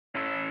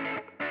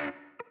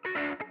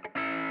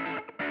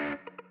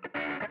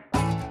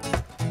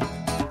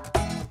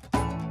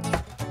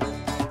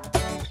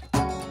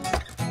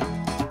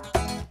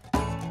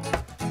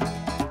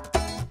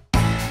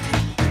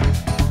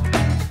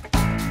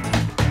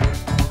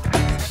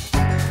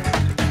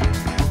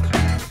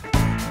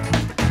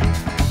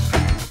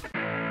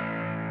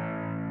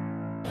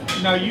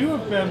Now you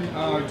have been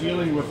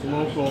dealing with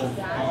local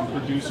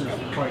producers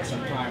for quite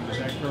some time, is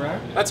that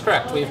correct? That's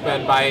correct. We've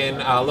been buying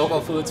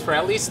local foods for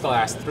at least the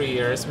last 3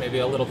 years, maybe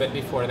a little bit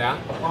before that.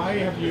 Why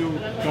have you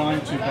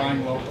gone to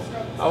buying local?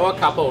 Oh, a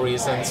couple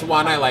reasons.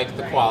 One, I like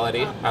the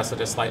quality. I also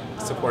just like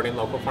supporting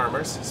local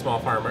farmers, small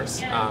farmers.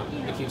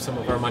 To keep some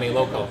of our money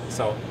local.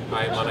 So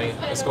my money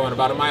is going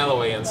about a mile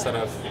away instead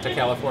of to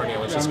California,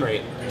 which is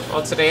great.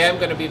 Well, today I'm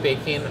going to be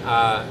baking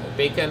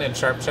bacon and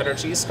sharp cheddar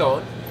cheese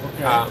scone.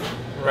 Okay.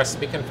 The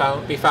recipe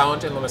can be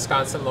found in the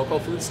Wisconsin Local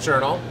Foods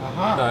Journal,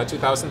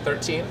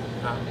 2013.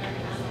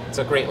 It's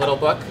a great little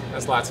book.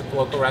 Has lots of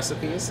local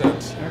recipes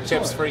and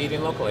tips for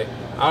eating locally.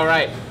 All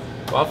right.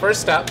 Well,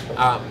 first up,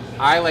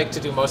 I like to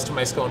do most of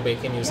my scone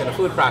baking using a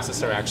food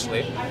processor,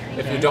 actually.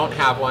 If you don't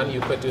have one,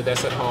 you could do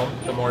this at home,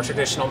 the more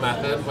traditional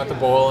method with a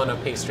bowl and a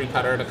pastry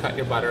cutter to cut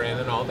your butter in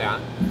and all that.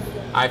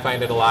 I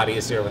find it a lot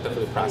easier with the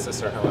food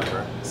processor,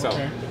 however. So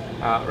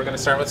we're going to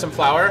start with some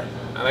flour.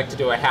 I like to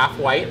do a half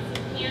white,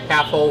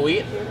 half whole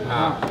wheat.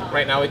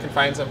 Right now we can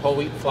find some whole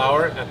wheat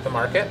flour at the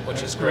market,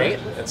 which is great.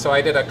 And so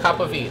I did a cup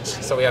of each.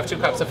 So we have 2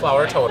 cups of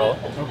flour total.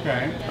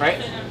 Okay.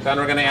 Right? Then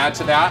we're going to add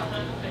to that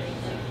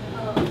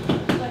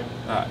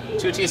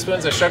 2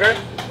 teaspoons of sugar,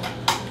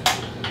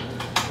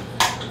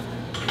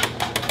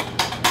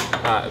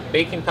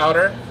 baking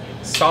powder,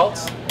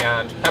 salt,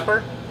 and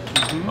pepper.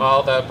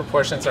 All the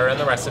proportions are in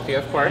the recipe,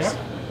 of course.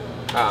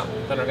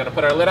 Then we're going to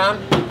put our lid on.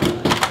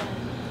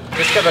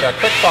 Just give it a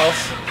quick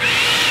pulse.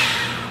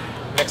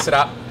 Mix it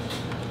up.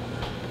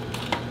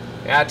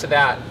 Add to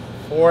that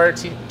 4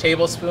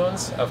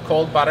 tablespoons of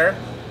cold butter,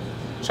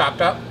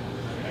 chopped up.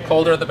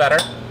 Colder the better.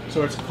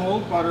 So it's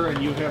cold butter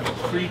and you have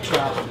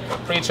pre-chopped it?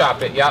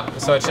 Pre-chopped it, yep.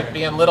 So it should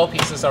be in little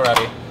pieces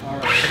already. All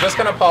right. We're just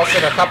going to pulse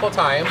it a couple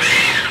times.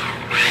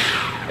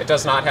 It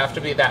does not have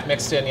to be that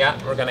mixed in yet.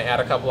 We're going to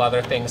add a couple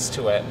other things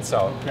to it.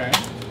 So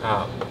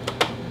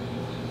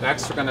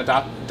next we're going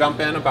to dump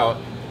in about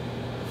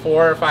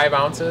 4 or 5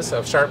 ounces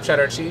of sharp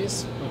cheddar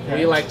cheese.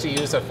 We like to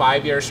use a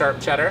 5-year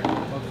sharp cheddar.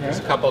 There's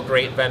a couple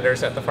great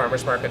vendors at the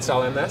farmers market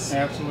selling this.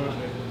 Absolutely.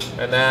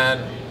 And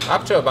then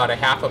up to about a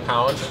half a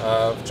pound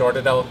of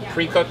Jordanelle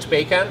pre-cooked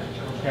bacon.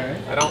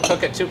 Okay. I don't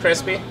cook it too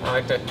crispy. I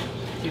like to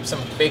keep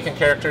some bacon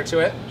character to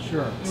it.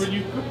 Sure. When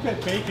you cook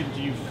that bacon,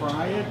 do you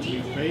fry it? Do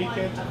you bake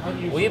it? How do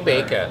you We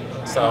bake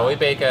it. So we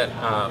bake it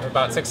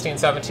about 16,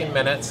 17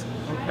 minutes.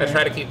 I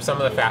try to keep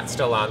some of the fat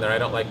still on there. I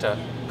don't like to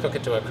cook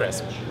it to a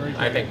crisp.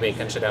 I think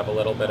bacon should have a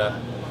little bit of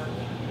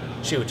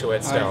chew to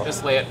it still.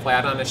 Just lay it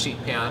flat on a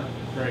sheet pan.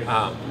 Great.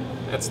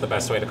 That's the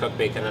best way to cook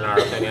bacon in our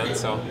opinion.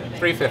 So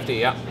 350,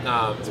 yep.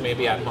 It's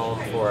maybe at home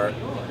for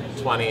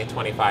 20,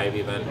 25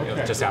 even.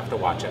 You'll just have to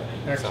watch it.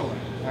 Excellent.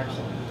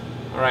 Excellent.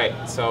 All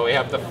right, so we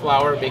have the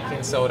flour,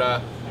 baking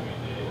soda,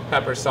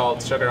 pepper,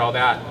 salt, sugar, all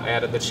that. I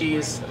added the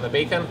cheese and the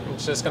bacon. I'm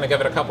just going to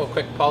give it a couple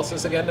quick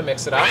pulses again to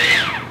mix it up.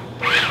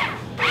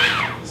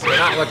 So you're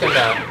not looking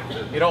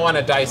to, you don't want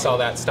to dice all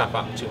that stuff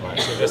up too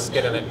much. You're just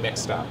getting it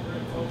mixed up.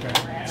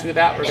 Okay. To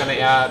that, we're going to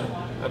add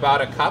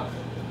about a cup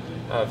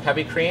of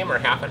heavy cream, or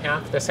half and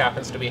half. This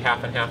happens to be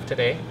half and half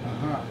today.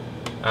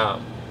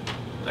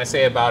 I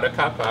say about a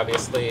cup.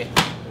 Obviously,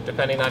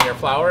 depending on your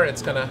flour,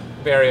 it's going to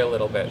vary a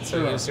little bit.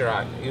 So use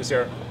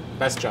your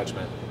best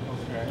judgment.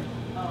 Okay.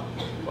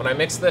 When I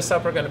mix this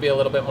up, we're going to be a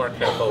little bit more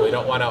careful. We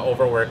don't want to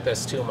overwork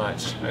this too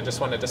much. I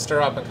just wanted to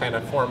stir up and kind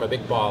of form a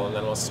big ball, and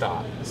then we'll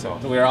stop. So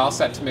we're all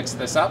set to mix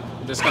this up.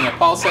 I'm just going to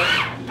pulse it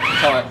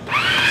until it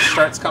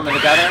starts coming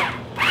together.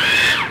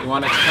 You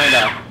want it to kind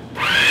of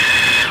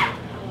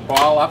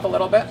ball up a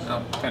little bit.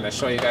 I'll kind of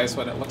show you guys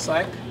what it looks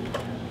like.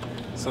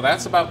 So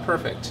that's about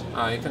perfect.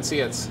 You can see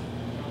it's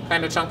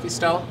kind of chunky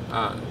still.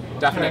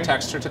 Definite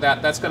texture to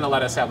that. That's going to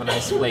let us have a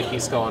nice flaky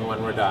scone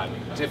when we're done.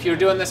 If you're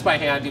doing this by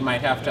hand, you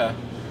might have to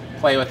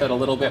play with it a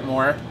little bit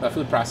more. The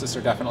food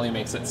processor definitely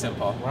makes it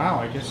simple. Wow,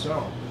 I guess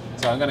so.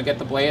 So I'm going to get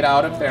the blade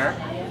out of there.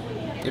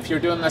 If you're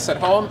doing this at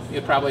home,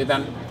 you'd probably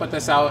then put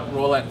this out,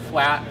 roll it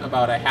flat,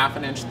 about a ½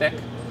 an inch thick,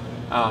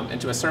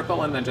 into a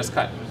circle, and then just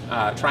cut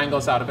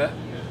triangles out of it.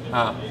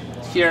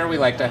 Here we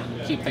like to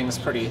keep things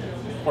pretty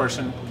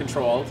portion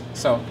controlled,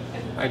 so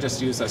I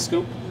just use a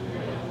scoop,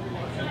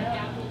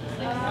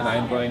 and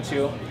I'm going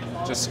to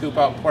just scoop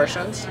out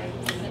portions.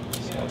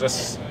 So I'll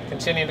just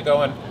continue to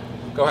go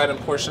ahead and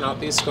portion out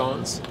these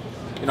scones.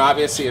 You know,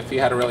 obviously if you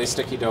had a really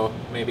sticky dough,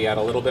 maybe add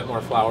a little bit more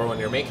flour when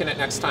you're making it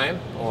next time,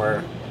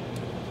 or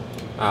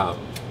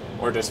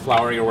just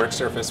flour your work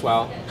surface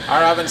well.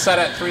 Our oven's set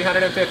at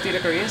 350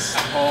 degrees.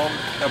 At home,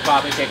 they'll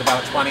probably take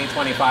about 20,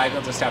 25.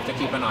 You'll just have to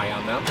keep an eye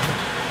on them.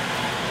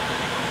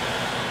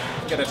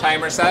 Get a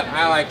timer set.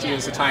 I like to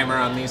use a timer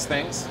on these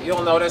things.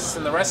 You'll notice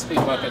in the recipe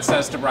book it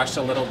says to brush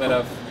a little bit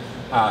of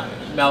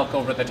milk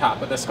over the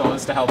top of the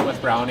scones to help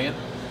with browning.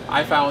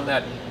 I found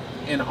that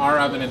in our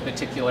oven in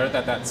particular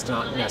that's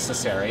not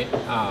necessary.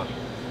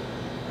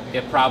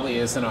 It probably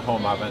is in a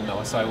home oven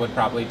though, so I would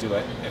probably do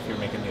it if you're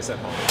making these at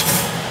home.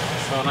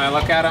 So when I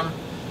look at them,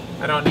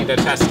 I don't need to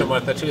test them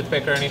with a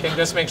toothpick or anything.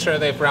 Just make sure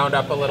they've browned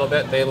up a little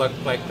bit. They look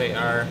like they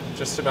are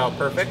just about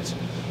perfect.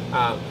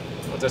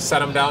 We'll just set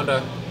them down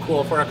to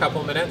cool for a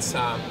couple minutes.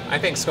 I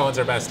think scones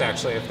are best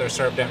actually if they're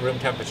served at room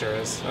temperature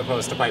as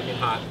opposed to piping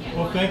hot.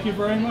 Well, thank you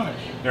very much.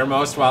 You're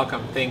most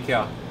welcome. Thank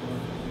you.